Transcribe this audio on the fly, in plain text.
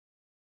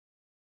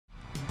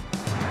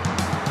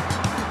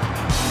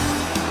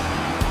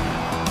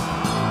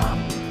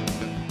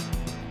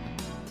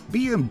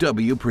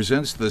BMW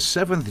presents the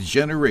 7th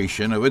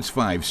generation of its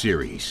 5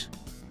 Series.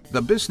 The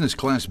business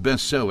class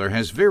bestseller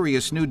has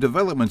various new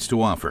developments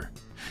to offer.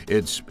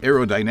 Its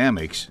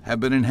aerodynamics have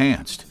been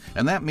enhanced,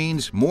 and that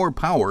means more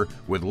power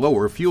with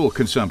lower fuel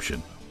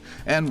consumption.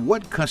 And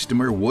what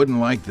customer wouldn't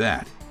like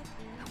that?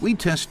 We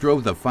test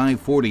drove the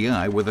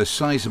 540i with a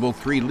sizeable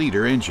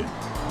 3-liter engine.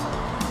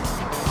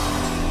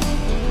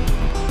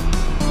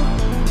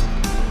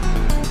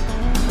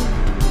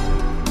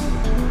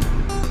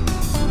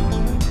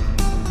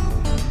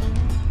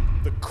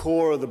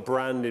 Core of the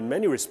brand in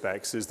many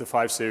respects is the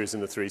 5 Series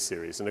and the 3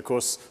 Series. And of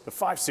course, the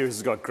 5 Series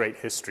has got great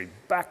history.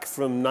 Back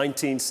from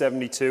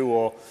 1972,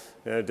 or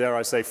dare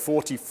I say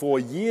 44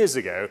 years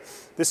ago,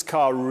 this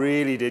car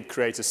really did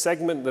create a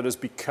segment that has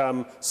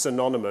become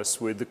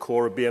synonymous with the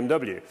core of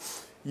BMW.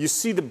 You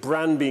see the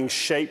brand being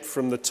shaped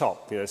from the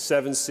top,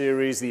 7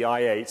 Series, the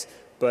i8,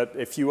 but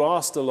if you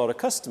asked a lot of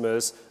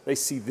customers, they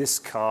see this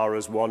car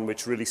as one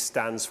which really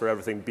stands for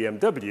everything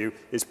BMW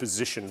is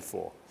positioned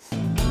for.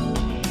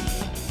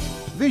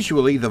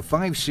 Visually, the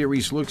 5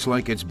 Series looks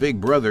like its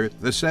big brother,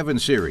 the 7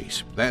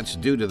 Series. That's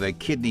due to the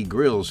kidney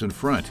grills in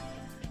front,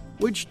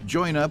 which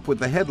join up with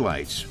the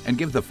headlights and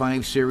give the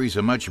 5 Series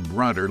a much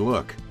broader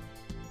look.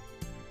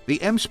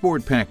 The M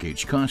Sport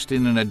package,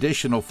 costing an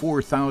additional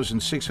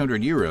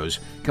 €4,600,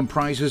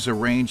 comprises a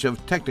range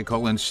of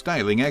technical and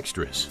styling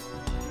extras.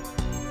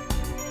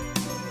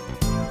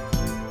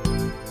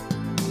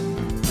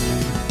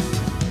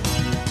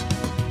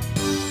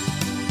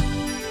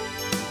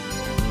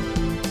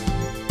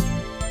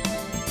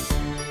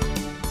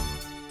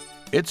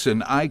 It's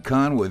an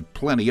icon with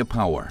plenty of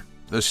power.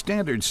 The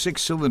standard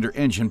 6-cylinder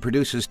engine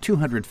produces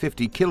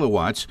 250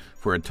 kilowatts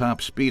for a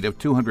top speed of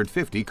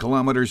 250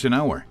 kilometers an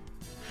hour.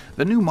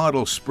 The new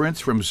model sprints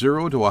from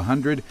 0 to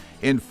 100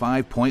 in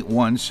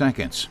 5.1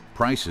 seconds.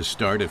 Prices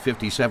start at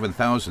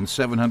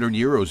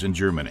 €57,700 in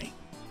Germany.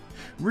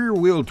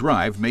 Rear-wheel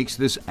drive makes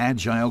this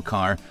agile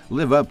car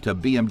live up to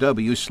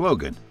BMW's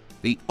slogan,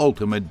 the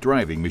ultimate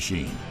driving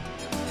machine.